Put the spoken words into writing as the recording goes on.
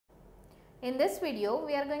In this video,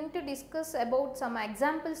 we are going to discuss about some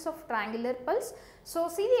examples of triangular pulse. So,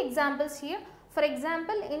 see the examples here. For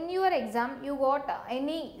example, in your exam, you got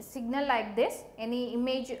any signal like this, any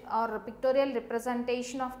image or pictorial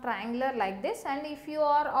representation of triangular like this, and if you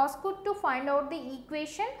are asked to find out the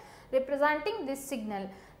equation representing this signal,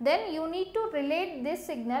 then you need to relate this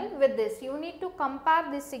signal with this. You need to compare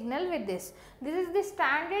this signal with this. This is the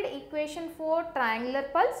standard equation for triangular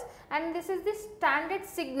pulse and this is the standard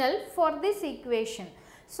signal for this equation.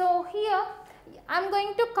 So, here I am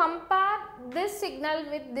going to compare this signal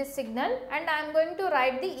with this signal and I am going to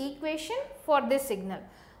write the equation for this signal.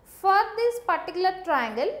 For this particular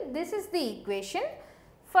triangle, this is the equation.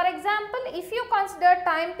 For example, if you consider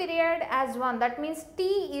time period as 1, that means t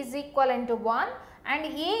is equivalent to 1 and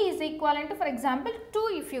a is equivalent to, for example, 2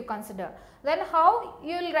 if you consider. Then how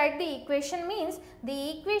you will write the equation means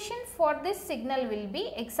the equation for this signal will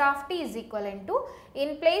be x of t is equivalent to,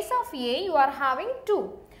 in place of a you are having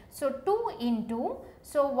 2. So, 2 into,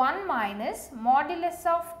 so 1 minus modulus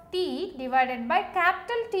of t divided by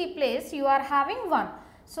capital T place you are having 1.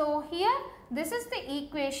 So, here this is the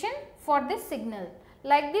equation for this signal.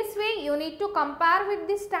 Like this way you need to compare with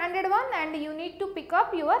the standard one and you need to pick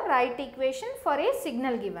up your right equation for a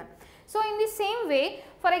signal given. So, in the same way,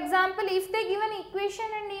 for example, if they give an equation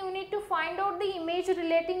and you need to find out the image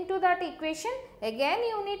relating to that equation, again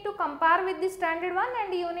you need to compare with the standard one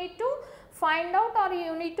and you need to find out or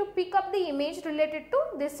you need to pick up the image related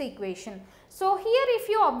to this equation. So, here if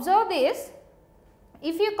you observe this,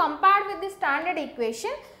 if you compare with the standard equation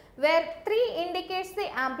where 3 indicates the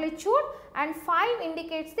amplitude and 5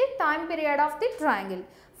 indicates the time period of the triangle.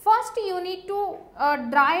 First you need to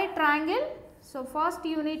draw a triangle. So, first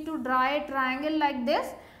you need to draw a triangle like this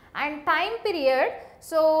and time period.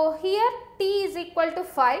 So, here t is equal to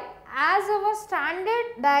 5. As our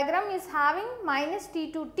standard diagram is having minus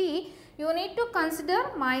t to t, you need to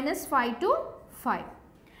consider minus 5 to 5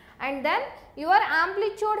 and then your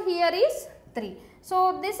amplitude here is 3.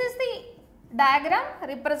 So, this is the diagram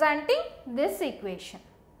representing this equation.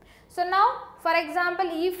 So, now for example,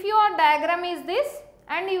 if your diagram is this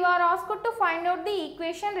and you are asked to find out the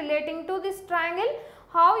equation relating to this triangle,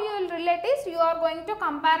 how you will relate is you are going to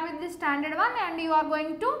compare with the standard one and you are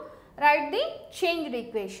going to write the changed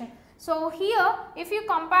equation. So, here if you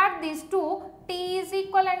compare these two, t is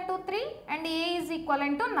equivalent to 3 and a is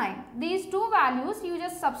equivalent to 9. These two values you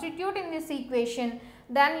just substitute in this equation,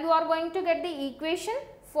 then you are going to get the equation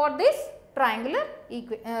for this triangular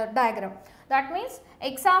diagram. That means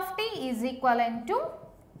x of t is equivalent to,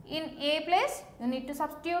 in a place you need to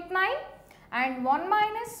substitute 9 and 1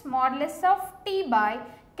 minus modulus of t by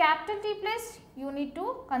capital T place you need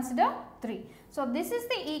to consider 3. So, this is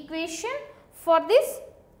the equation for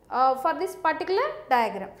this particular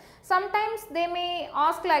diagram. Sometimes they may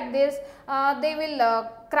ask like this, they will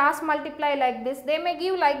cross multiply like this, they may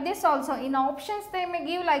give like this also. In options they may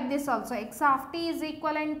give like this also, x of t is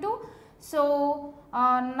equivalent to, so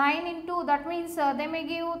 9 into, that means they may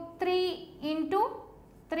give 3 into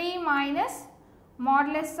 3 minus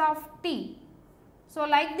modulus of t. So,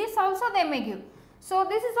 like this also they may give. So,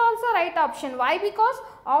 this is also right option. Why? Because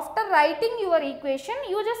after writing your equation,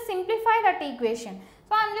 you just simplify that equation.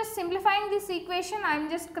 So, I am just simplifying this equation, I am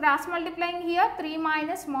just cross multiplying here 3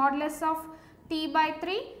 minus modulus of t by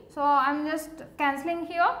 3. So, I am just cancelling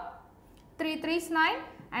here, 3 3 is 9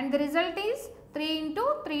 and the result is 3 into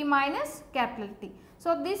 3 minus capital T.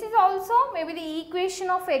 So, this is also maybe the equation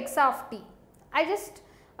of x of t. I just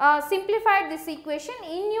simplified this equation.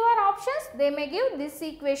 In your options they may give this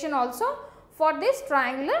equation also for this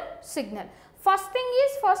triangular signal. First thing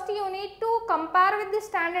is, first you need to compare with the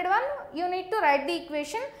standard one, you need to write the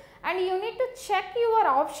equation and you need to check your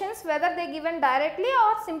options whether they given directly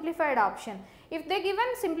or simplified option. If they given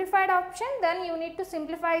simplified option, then you need to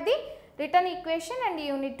simplify the written equation and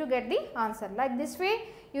you need to get the answer. Like this way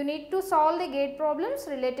you need to solve the gate problems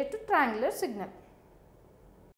related to triangular signal.